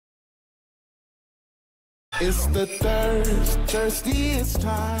It's the thirstiest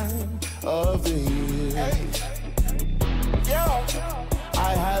time of the year.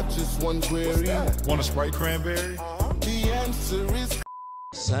 I have just one query. Want a Sprite Cranberry? The answer is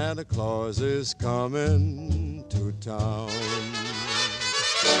Santa Claus is coming to town.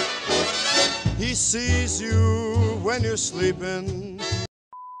 He sees you when you're sleeping.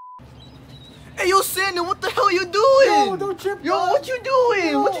 Hey, yo, Santa, what the hell you doing? Yo, don't trip, Yo, what you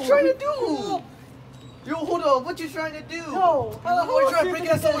doing? Yo. What you trying to do? Yo, hold up, what you trying to do? Yo, what, you trying to break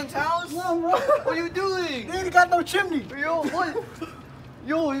into someone's house? No, bro. What are you doing? They ain't got no chimney. Yo, what?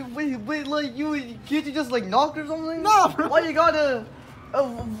 Yo, wait, like, can't you just, like, knock or something? No, bro. Why you gotta,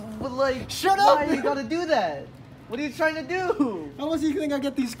 like, Shut up, why you man. gotta do that? What are you trying to do? How much do you think I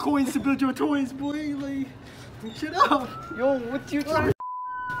get these coins to build your toys, boy? Like, shut up. Yo, what you trying to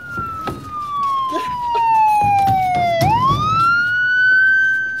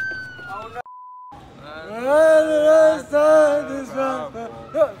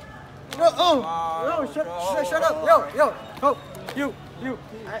Shut up. Yo, you.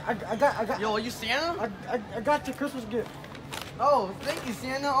 I got. Yo, are you Santa? I got your Christmas gift. Oh, thank you,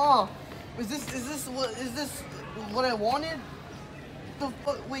 Santa. Oh, is this what I wanted? The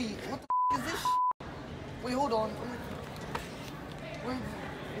fuck? Wait, what the is this? Wait, hold on.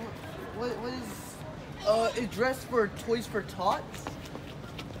 What is? It dressed for Toys for Tots?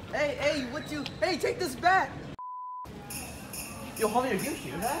 Hey, hey, take this back. Yo, Javier, you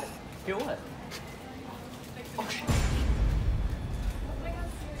hear that? Hear what? Okay.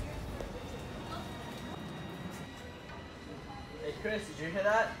 Hey, Chris, did you hear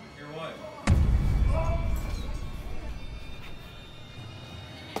that? Hear what?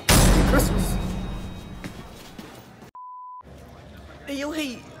 Christmas. Hey, yo,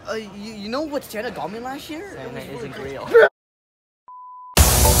 hey, you know what Santa got me last year? Santa isn't real.